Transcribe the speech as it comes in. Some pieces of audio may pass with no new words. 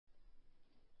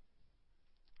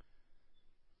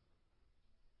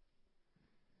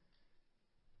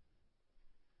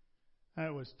I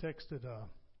was texted a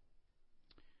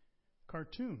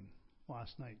cartoon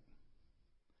last night.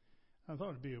 I thought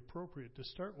it'd be appropriate to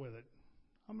start with it.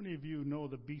 How many of you know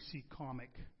the BC comic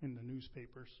in the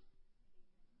newspapers?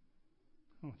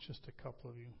 Oh, just a couple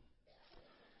of you.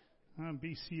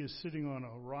 BC is sitting on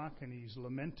a rock and he's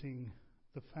lamenting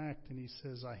the fact, and he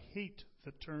says, "I hate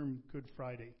the term Good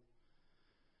Friday."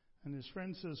 And his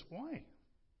friend says, "Why?"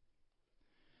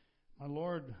 "My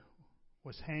Lord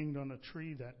was hanged on a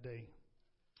tree that day."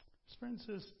 His friend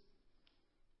says,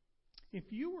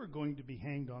 "If you were going to be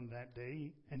hanged on that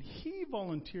day and he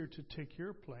volunteered to take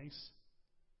your place,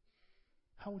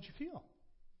 how would you feel?"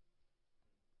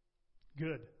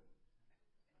 "Good."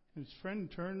 His friend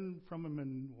turned from him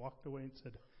and walked away and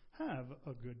said, "Have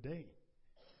a good day."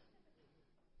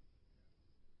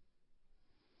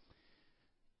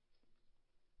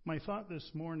 My thought this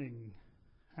morning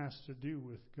has to do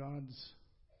with God's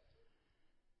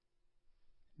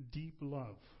deep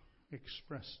love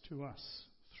expressed to us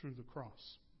through the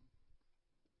cross.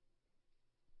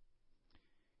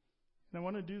 And I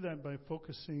want to do that by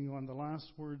focusing on the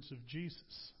last words of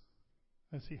Jesus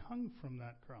as he hung from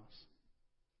that cross.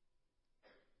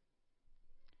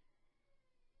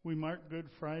 We mark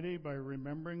Good Friday by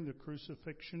remembering the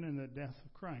crucifixion and the death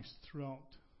of Christ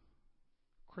throughout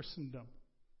Christendom.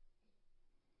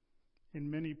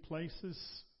 In many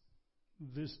places,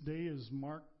 this day is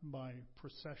marked by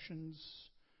processions,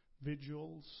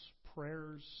 vigils,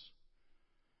 prayers,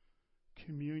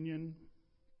 communion,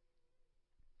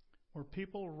 where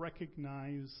people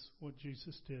recognize what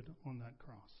Jesus did on that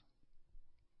cross.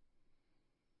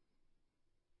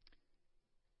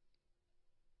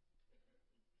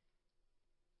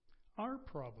 Our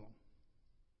problem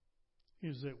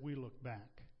is that we look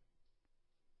back.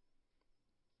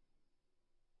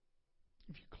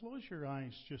 If you close your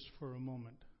eyes just for a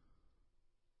moment,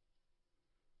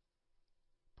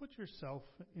 put yourself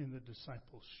in the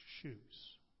disciples'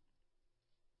 shoes,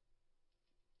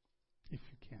 if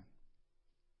you can.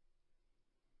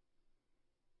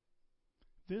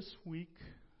 This week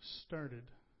started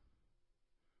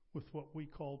with what we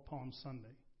call Palm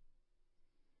Sunday,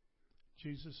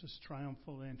 Jesus'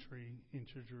 triumphal entry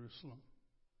into Jerusalem.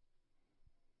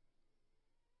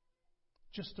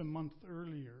 Just a month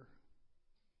earlier,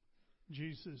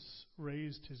 Jesus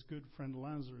raised his good friend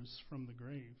Lazarus from the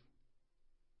grave.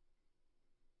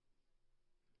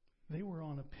 They were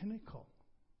on a pinnacle.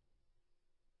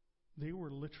 They were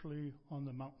literally on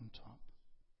the mountaintop.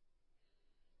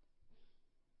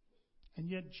 And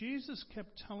yet Jesus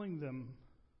kept telling them,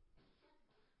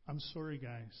 "I'm sorry,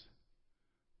 guys,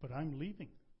 but I'm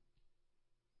leaving."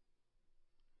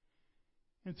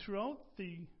 And throughout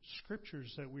the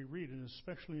scriptures that we read, and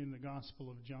especially in the Gospel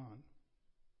of John,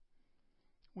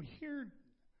 we hear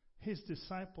his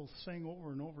disciples saying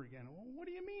over and over again, "Well, what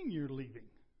do you mean you're leaving?"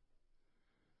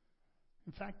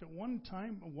 In fact, at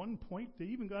one point, they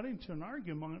even got into an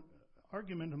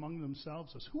argument among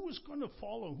themselves as who was going to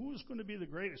follow, who was going to be the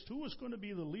greatest, who was going to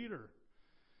be the leader.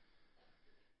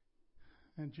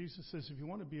 And Jesus says, if you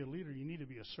want to be a leader, you need to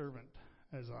be a servant,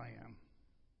 as I am.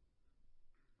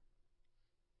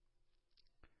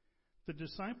 The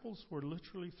disciples were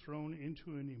literally thrown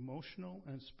into an emotional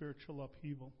and spiritual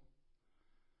upheaval.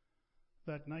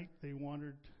 That night they went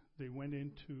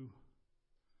into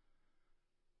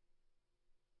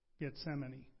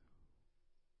Gethsemane.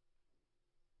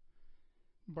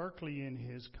 Barclay, in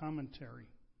his commentary,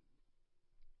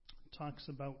 talks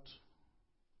about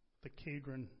the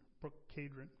Brook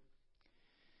Kedron.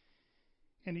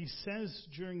 And he says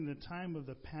during the time of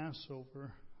the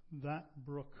Passover, that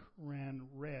brook ran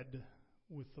red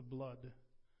with the blood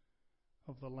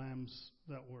of the lambs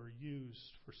that were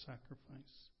used for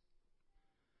sacrifice.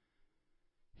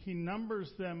 He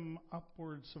numbers them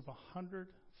upwards of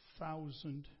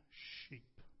 100,000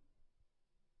 sheep.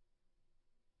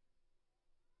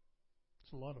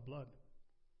 It's a lot of blood,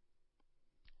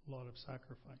 a lot of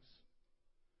sacrifice.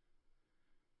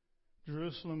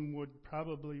 Jerusalem would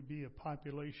probably be a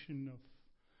population of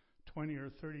 20 or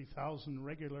 30,000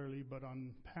 regularly, but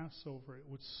on Passover it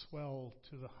would swell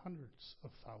to the hundreds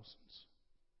of thousands.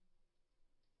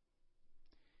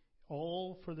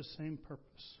 All for the same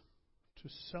purpose, to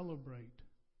celebrate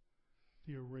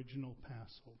the original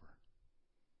Passover.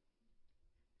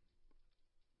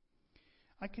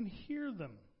 I can hear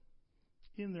them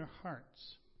in their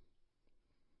hearts.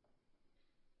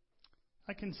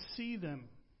 I can see them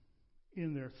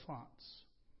in their thoughts.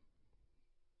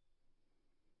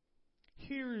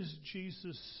 Here is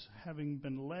Jesus having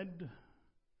been led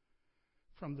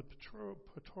from the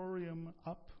Praetorium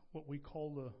up what we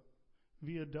call the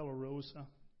Via Dolorosa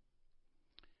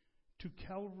to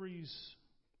Calvary's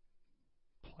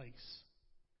place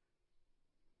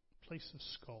of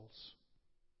skulls.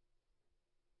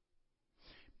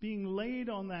 Being laid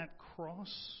on that cross,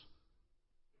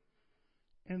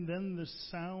 and then the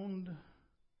sound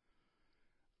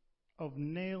of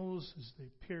nails as they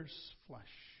pierce flesh.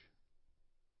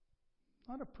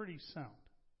 Not a pretty sound.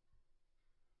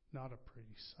 Not a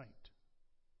pretty sight.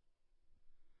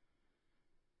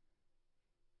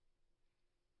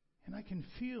 And I can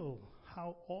feel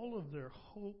how all of their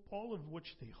hope, all of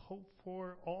which they hoped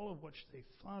for, all of which they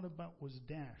thought about was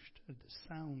dashed at the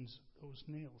sounds of those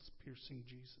nails piercing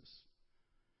Jesus.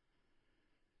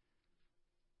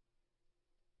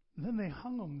 And then they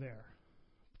hung him there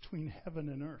between heaven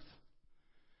and earth,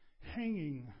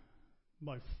 hanging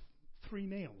by 3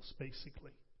 nails,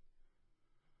 basically.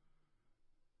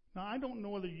 Now, I don't know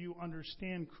whether you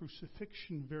understand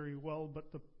crucifixion very well,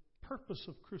 but the purpose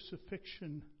of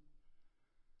crucifixion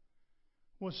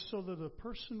was so that a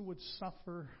person would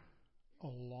suffer a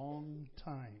long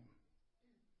time.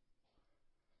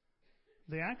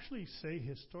 They actually say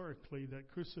historically that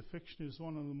crucifixion is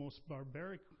one of the most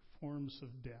barbaric forms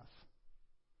of death,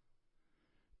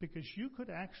 because you could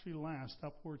actually last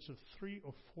upwards of 3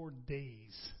 or 4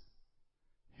 days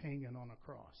hanging on a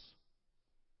cross.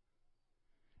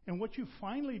 And what you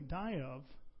finally die of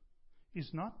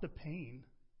is not the pain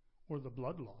or the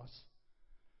blood loss.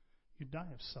 You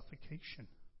die of suffocation.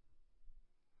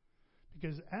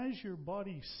 Because as your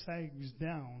body sags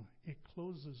down, it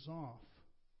closes off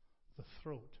the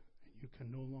throat and you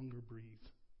can no longer breathe.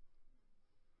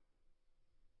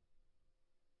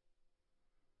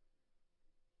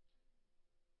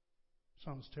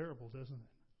 Sounds terrible, doesn't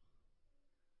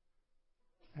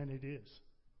it? And it is.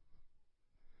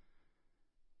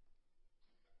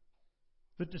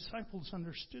 The disciples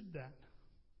understood that.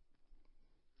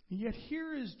 And yet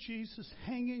here is Jesus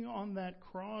hanging on that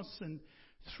cross, and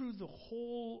through the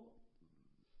whole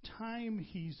time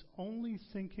he's only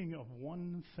thinking of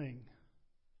one thing: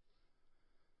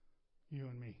 you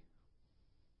and me.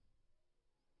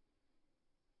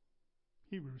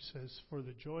 Hebrews says, for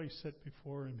the joy set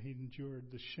before him, he endured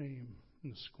the shame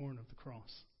and the scorn of the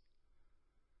cross.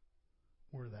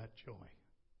 We're that joy.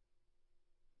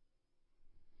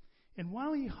 And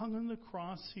while he hung on the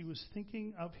cross, he was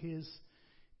thinking of his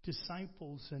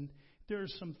disciples. And there are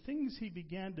some things he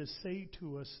began to say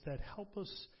to us that help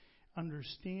us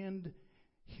understand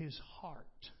his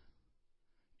heart.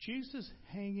 Jesus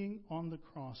hanging on the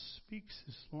cross speaks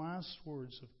his last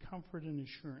words of comfort and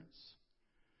assurance,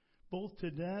 both to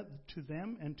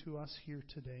them and to us here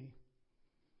today.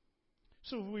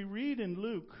 So we read in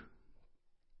Luke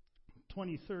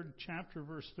 23rd chapter,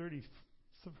 verse 33,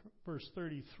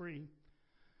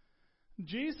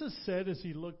 Jesus said as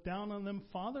he looked down on them,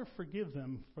 Father, forgive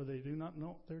them, for they do not know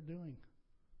what they're doing.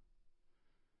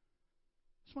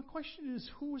 So my question is,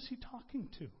 who was he talking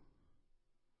to?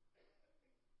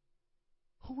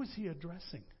 Who was he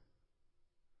addressing?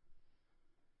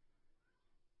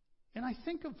 And I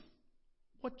think of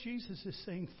what Jesus is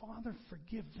saying, Father,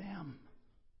 forgive them,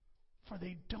 for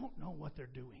they don't know what they're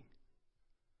doing.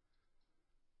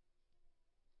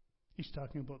 He's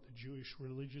talking about the Jewish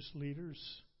religious leaders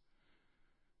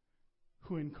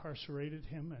who incarcerated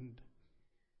him and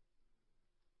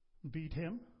beat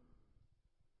him.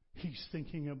 He's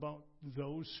thinking about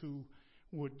those who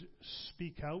would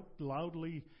speak out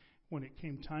loudly when it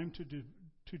came time to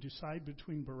decide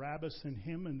between Barabbas and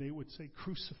him, and they would say,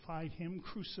 crucify him,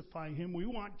 we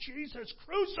want Jesus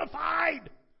crucified!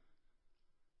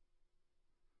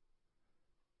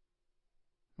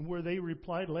 And where they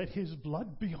replied, let his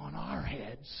blood be on our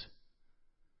heads.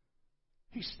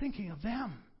 He's thinking of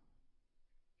them.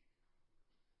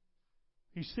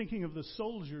 He's thinking of the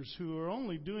soldiers who are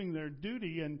only doing their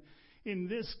duty, and in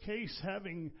this case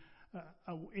having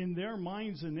in their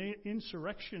minds an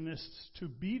insurrectionists to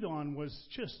beat on was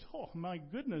just, oh my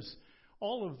goodness,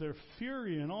 all of their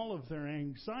fury and all of their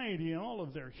anxiety and all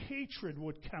of their hatred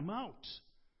would come out.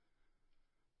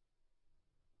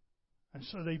 And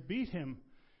so they beat him,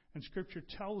 and Scripture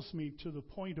tells me to the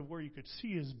point of where you could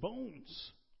see his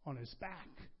bones on his back.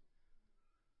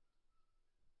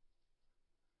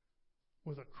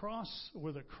 With a cross,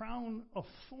 with a crown of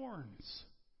thorns.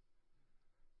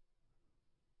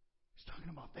 He's talking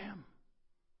about them.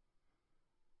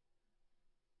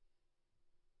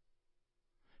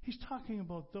 He's talking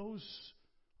about those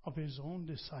of his own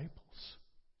disciples.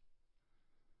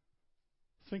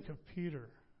 Think of Peter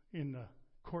in the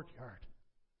courtyard.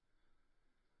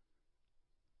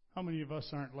 How many of us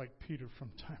aren't like Peter from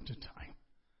time to time?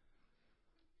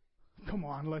 Come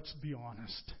on, let's be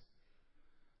honest.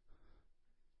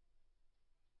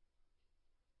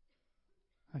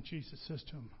 And Jesus says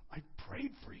to him, I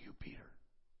prayed for you, Peter.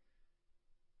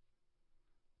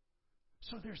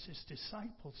 So there's his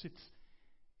disciples.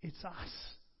 It's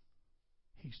us.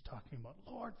 He's talking about,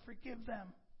 Lord, forgive them.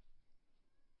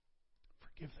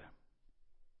 Forgive them.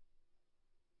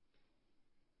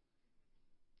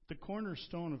 The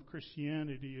cornerstone of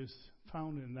Christianity is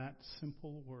found in that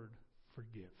simple word,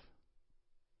 forgive.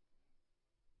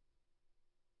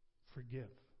 Forgive.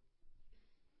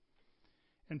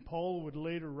 And Paul would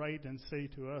later write and say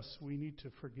to us, we need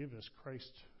to forgive as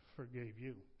Christ forgave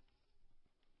you.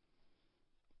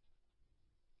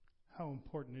 How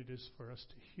important it is for us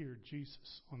to hear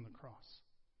Jesus on the cross.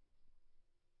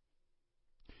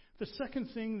 The second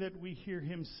thing that we hear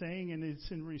him saying, and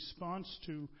it's in response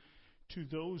to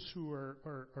those who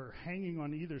are hanging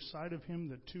on either side of him,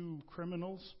 the two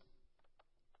criminals.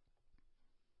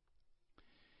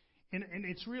 And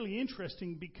it's really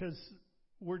interesting because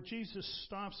where Jesus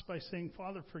stops by saying,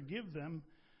 Father, forgive them,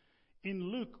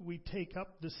 in Luke we take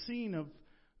up the scene of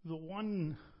the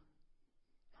one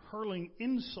hurling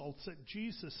insults at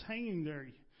Jesus hanging there.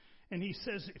 And he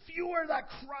says, if you are the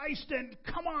Christ, then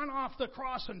come on off the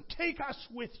cross and take us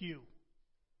with you.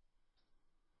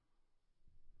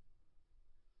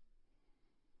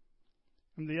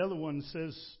 And the other one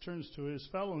turns to his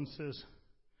fellow and says,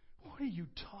 what are you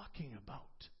talking about?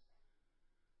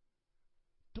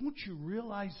 Don't you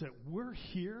realize that we're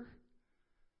here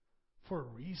for a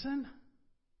reason?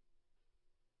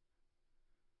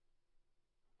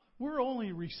 We're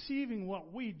only receiving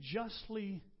what we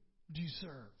justly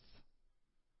deserve.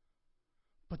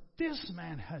 But this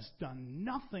man has done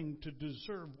nothing to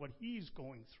deserve what he's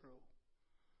going through.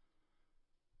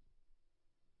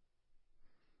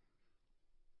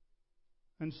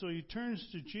 And so he turns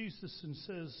to Jesus and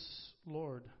says,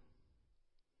 Lord,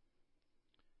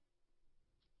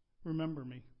 remember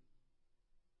me.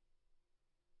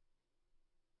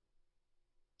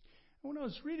 And when I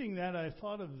was reading that, I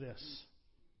thought of this.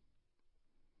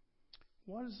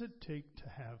 What does it take to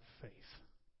have faith?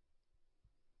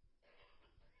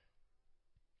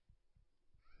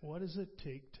 What does it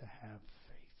take to have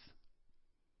faith?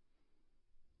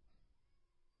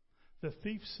 The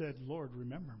thief said, Lord,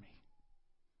 remember me.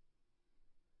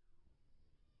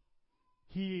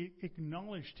 He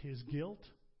acknowledged his guilt.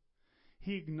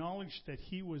 He acknowledged that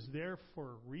he was there for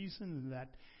a reason, and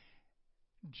that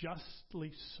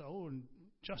justly so and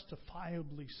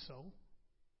justifiably so.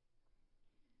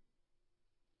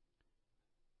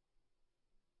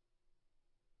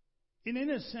 And in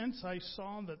a sense, I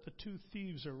saw that the two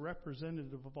thieves are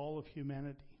representative of all of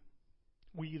humanity.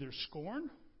 We either scorn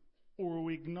or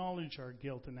we acknowledge our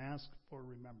guilt and ask for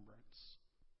remembrance.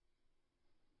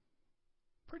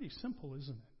 Pretty simple,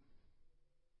 isn't it?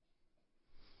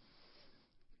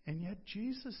 And yet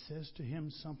Jesus says to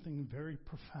him something very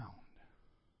profound.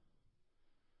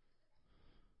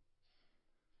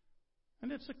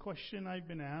 And it's a question I've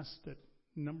been asked a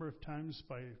number of times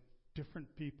by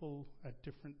different people at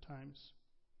different times.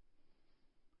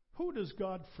 Who does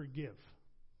God forgive?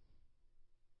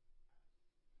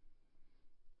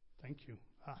 Thank you,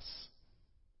 us.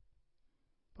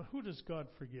 But who does God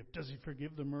forgive? Does he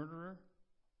forgive the murderer?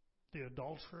 The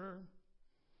adulterer?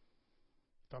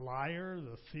 The liar?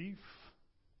 The thief?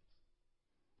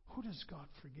 Who does God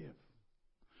forgive?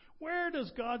 Where does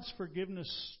God's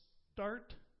forgiveness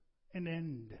start and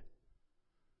end?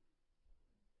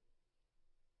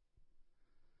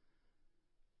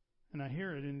 And I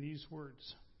hear it in these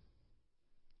words.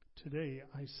 Today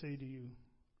I say to you,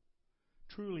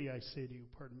 truly I say to you,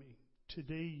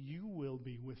 today you will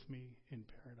be with me in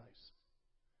paradise.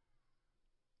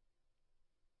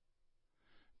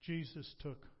 Jesus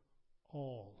took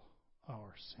all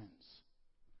our sins.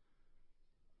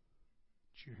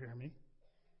 Did you hear me?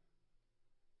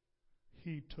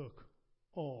 He took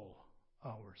all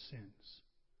our sins.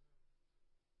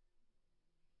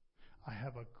 I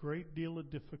have a great deal of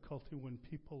difficulty when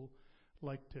people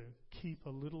like to keep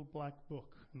a little black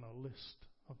book and a list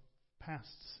of past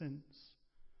sins.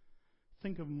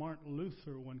 Think of Martin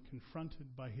Luther when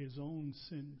confronted by his own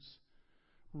sins,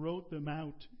 wrote them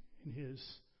out in his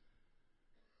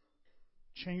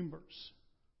chambers,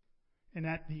 and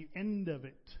at the end of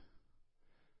it,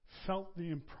 felt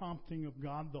the prompting of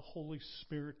God, the Holy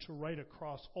Spirit, to write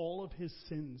across all of his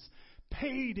sins,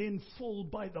 paid in full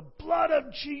by the blood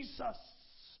of Jesus.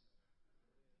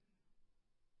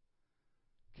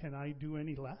 Can I do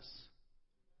any less?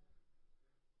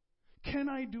 Can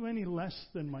I do any less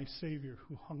than my Savior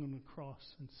who hung on the cross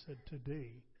and said,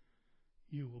 today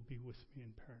you will be with me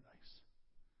in paradise?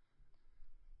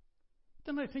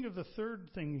 Then I think of the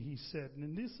third thing he said,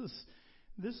 and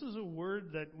This is a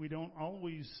word that we don't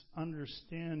always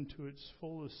understand to its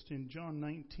fullest. In John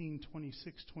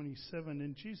 19:26-27,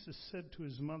 and Jesus said to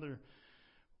his mother,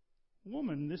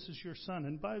 "Woman, this is your son."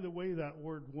 And by the way, that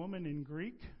word woman in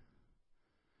Greek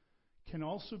can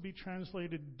also be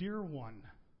translated dear one.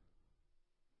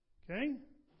 Okay?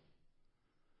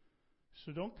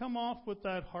 So don't come off with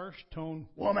that harsh tone,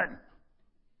 woman.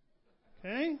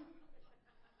 Okay?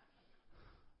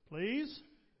 Please?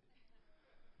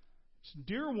 It's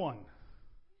dear one.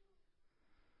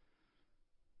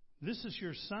 This is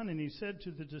your son. And he said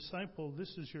to the disciple,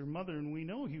 this is your mother. And we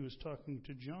know he was talking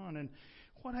to John. And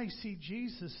what I see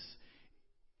Jesus,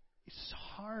 his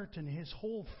heart and his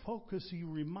whole focus, he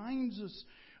reminds us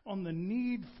on the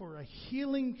need for a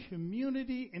healing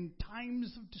community in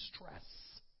times of distress.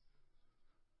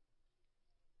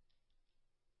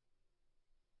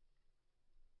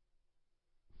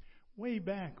 Way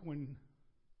back when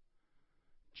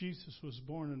Jesus was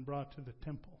born and brought to the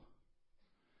temple,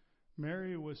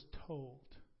 Mary was told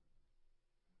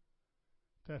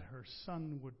that her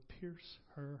son would pierce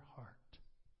her heart.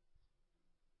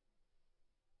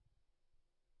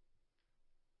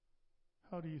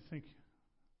 How do you think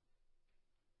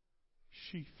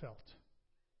she felt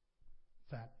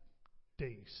that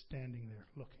day standing there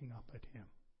looking up at him?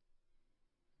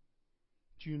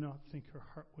 Do you not think her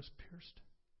heart was pierced?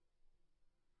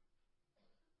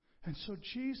 And so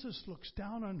Jesus looks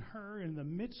down on her in the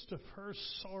midst of her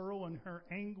sorrow and her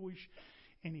anguish,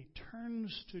 and he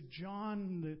turns to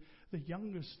John, the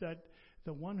youngest,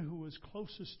 the one who was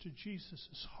closest to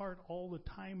Jesus' heart all the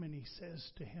time, and he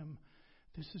says to him,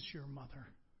 "This is your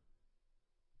mother.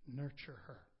 Nurture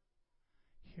her.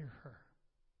 Hear her."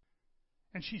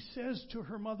 And she says to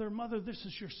her mother, "Mother, this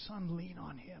is your son. Lean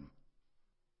on him.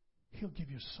 He'll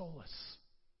give you solace."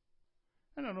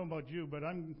 I don't know about you, but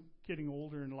I'm getting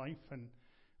older in life, and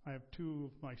I have two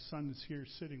of my sons here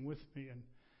sitting with me, and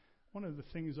one of the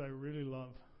things I really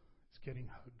love is getting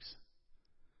hugs.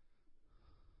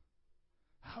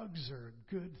 Hugs are a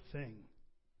good thing.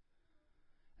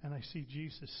 And I see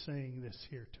Jesus saying this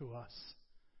here to us.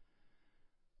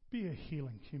 Be a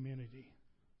healing community.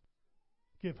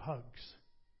 Give hugs,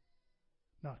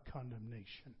 not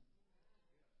condemnation.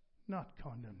 Not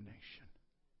condemnation.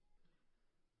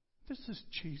 This is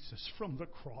Jesus from the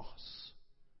cross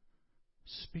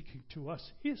speaking to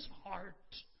us, his heart,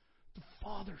 the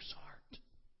Father's heart.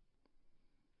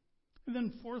 And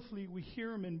then fourthly, we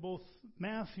hear him in both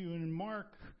Matthew and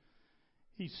Mark.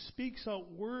 He speaks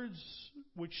out words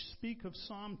which speak of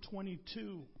Psalm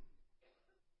 22.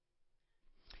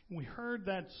 We heard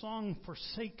that song,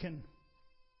 Forsaken.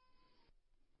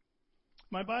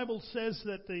 My Bible says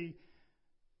that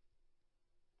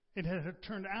it had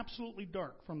turned absolutely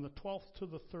dark from the 12th to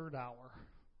the 3rd hour.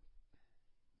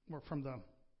 Or from the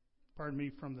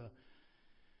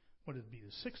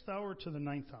 6th hour to the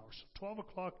 9th hour. So 12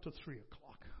 o'clock to 3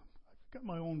 o'clock. I've got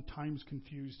my own times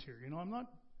confused here. I'm not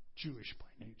Jewish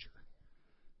by nature.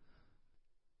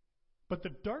 But the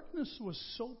darkness was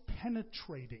so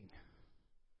penetrating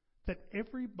that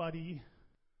everybody,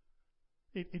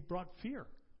 it brought fear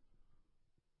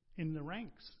in the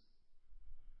ranks.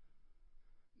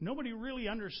 Nobody really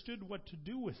understood what to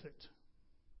do with it.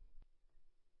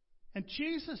 And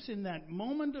Jesus, in that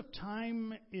moment of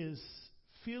time, is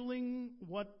feeling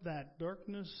what that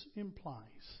darkness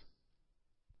implies.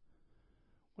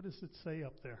 What does it say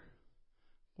up there?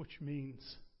 Which means,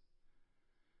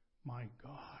 my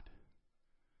God,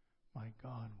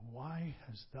 why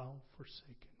hast thou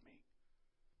forsaken me?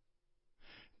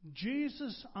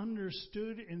 Jesus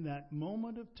understood in that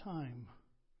moment of time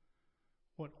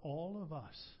what all of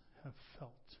us have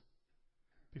felt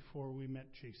before we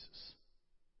met Jesus.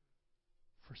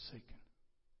 Forsaken,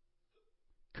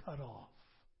 cut off,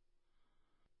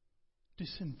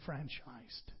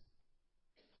 disenfranchised,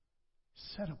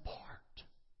 set apart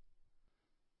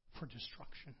for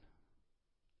destruction.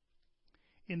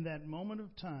 In that moment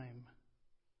of time,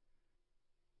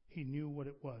 he knew what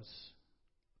it was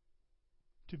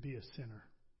to be a sinner.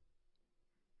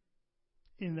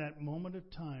 In that moment of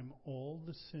time, all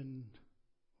the sin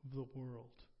of the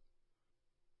world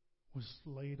was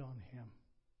laid on him.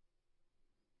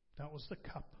 That was the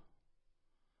cup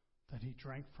that he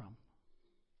drank from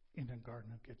in the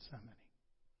Garden of Gethsemane.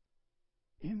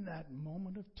 In that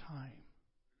moment of time,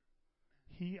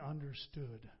 he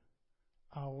understood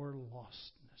our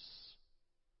lostness,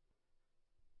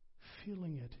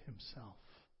 feeling it himself.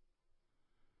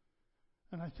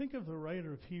 And I think of the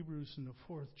writer of Hebrews in the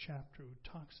 4th chapter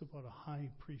who talks about a high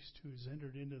priest who has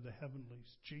entered into the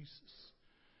heavenlies, Jesus,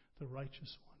 the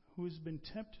righteous one, who has been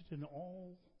tempted in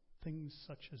all things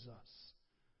such as us,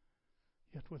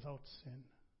 yet without sin.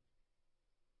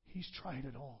 He's tried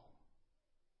it all.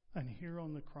 And here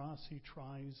on the cross, he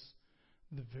tries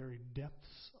the very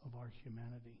depths of our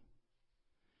humanity.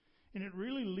 And it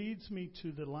really leads me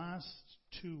to the last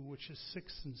two, which is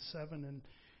 6 and 7. And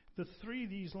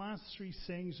these last three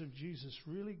sayings of Jesus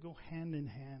really go hand in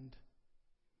hand.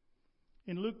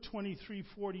 In Luke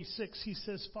 23:46, he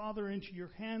says, Father, into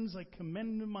your hands I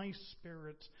commend my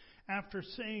spirit. After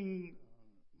saying,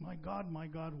 my God,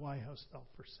 why hast thou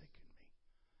forsaken me?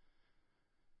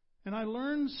 And I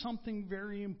learned something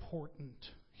very important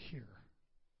here.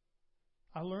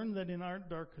 I learned that in our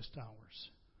darkest hours,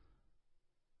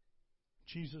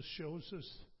 Jesus shows us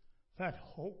that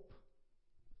hope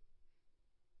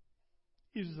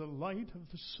is the light of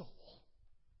the soul.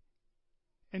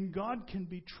 And God can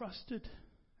be trusted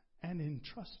and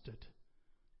entrusted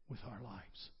with our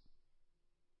lives.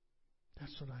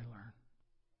 That's what I learned.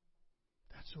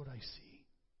 That's what I see.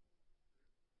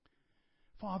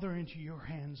 Father, into your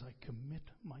hands I commit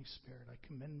my spirit. I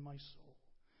commend my soul.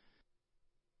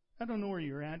 I don't know where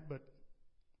you're at, but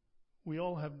we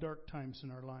all have dark times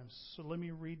in our lives. So let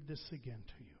me read this again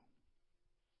to you.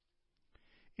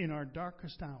 In our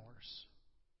darkest hours,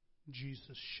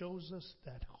 Jesus shows us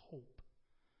that hope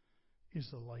is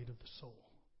the light of the soul.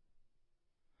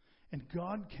 And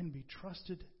God can be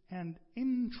trusted and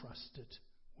entrusted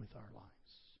with our lives.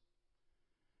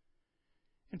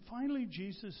 And finally,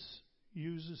 Jesus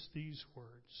uses these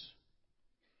words.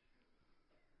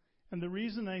 And the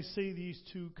reason I say these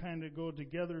two kind of go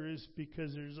together is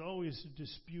because there's always a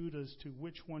dispute as to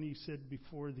which one he said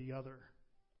before the other.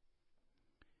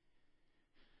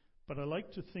 But I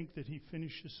like to think that he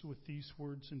finishes with these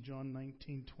words in John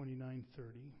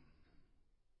 19:29-30.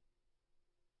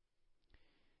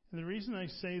 And the reason I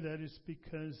say that is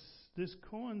because this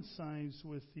coincides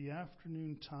with the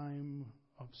afternoon time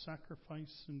of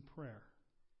sacrifice and prayer.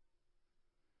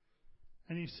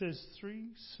 And he says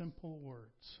 3 simple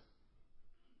words.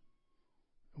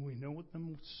 And we know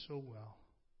them so well.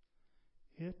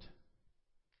 It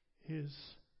is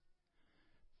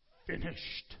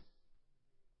finished.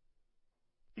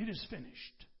 It is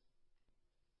finished.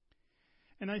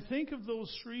 And I think of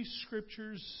those 3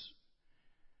 scriptures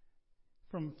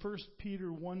from 1 Peter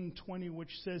 1:20,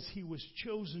 which says he was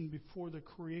chosen before the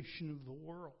creation of the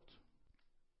world.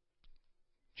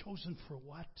 Chosen for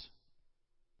what?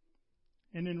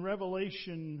 And in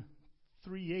Revelation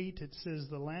 3:8, it says,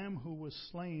 the Lamb who was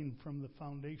slain from the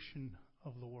foundation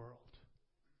of the world.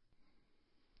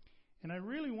 And I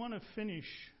really want to finish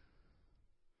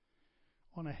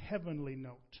on a heavenly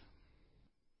note.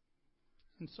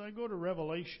 And so I go to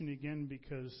Revelation again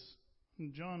because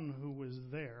John, who was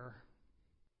there,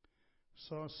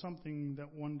 saw something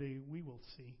that one day we will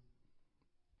see.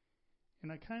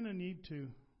 And I kind of need to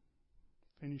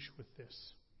finish with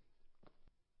this.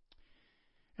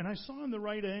 And I saw on the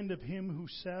right hand of him who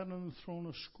sat on the throne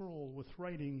a scroll with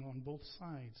writing on both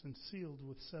sides and sealed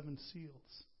with 7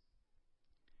 seals.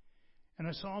 And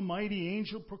I saw a mighty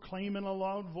angel proclaim in a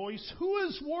loud voice, who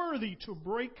is worthy to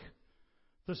break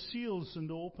the seals and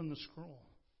to open the scroll?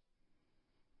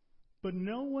 But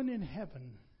no one in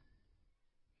heaven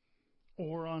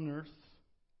or on earth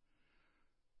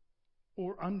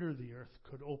or under the earth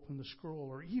could open the scroll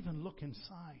or even look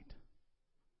inside.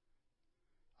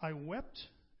 I wept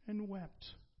and wept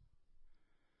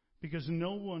because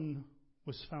no one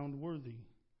was found worthy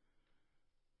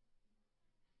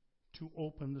to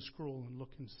open the scroll and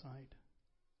look inside.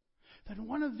 Then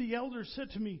one of the elders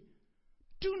said to me,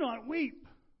 do not weep.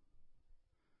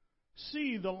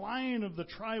 See, the Lion of the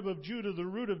tribe of Judah, the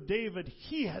Root of David,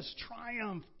 he has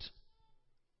triumphed.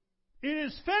 It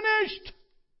is finished.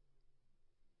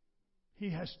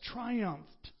 He has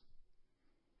triumphed.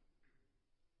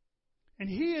 And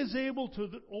he is able to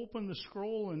open the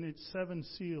scroll and its 7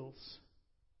 seals.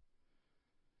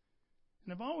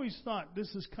 And I've always thought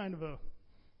this is kind of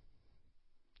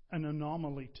an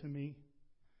anomaly to me.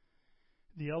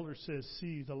 The elder says,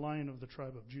 see, the Lion of the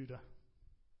tribe of Judah.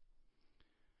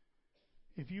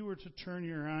 If you were to turn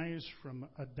your eyes from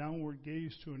a downward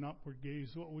gaze to an upward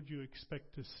gaze, what would you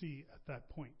expect to see at that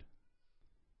point?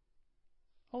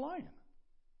 A lion,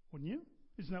 wouldn't you?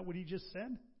 Isn't that what he just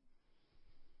said?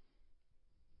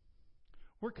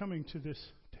 We're coming to this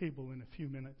table in a few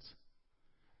minutes.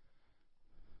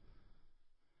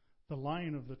 The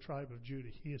Lion of the tribe of Judah,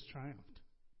 he has triumphed.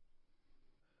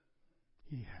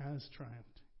 He has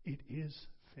triumphed. It is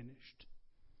finished.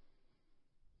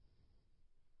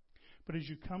 But as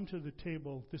you come to the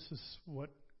table, this is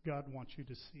what God wants you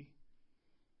to see.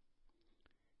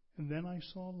 And then I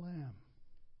saw a lamb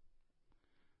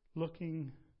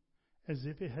looking as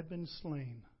if it had been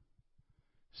slain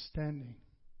standing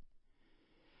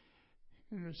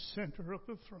in the center of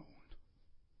the throne.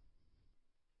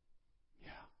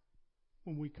 Yeah.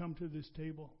 When we come to this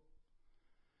table,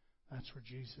 that's where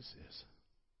Jesus is.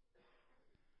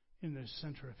 In the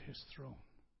center of his throne.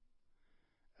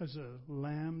 As a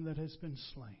lamb that has been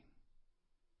slain.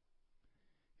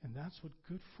 And that's what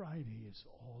Good Friday is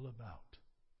all about.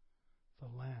 The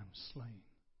lamb slain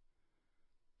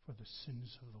for the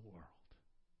sins of the world.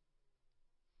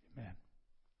 Amen.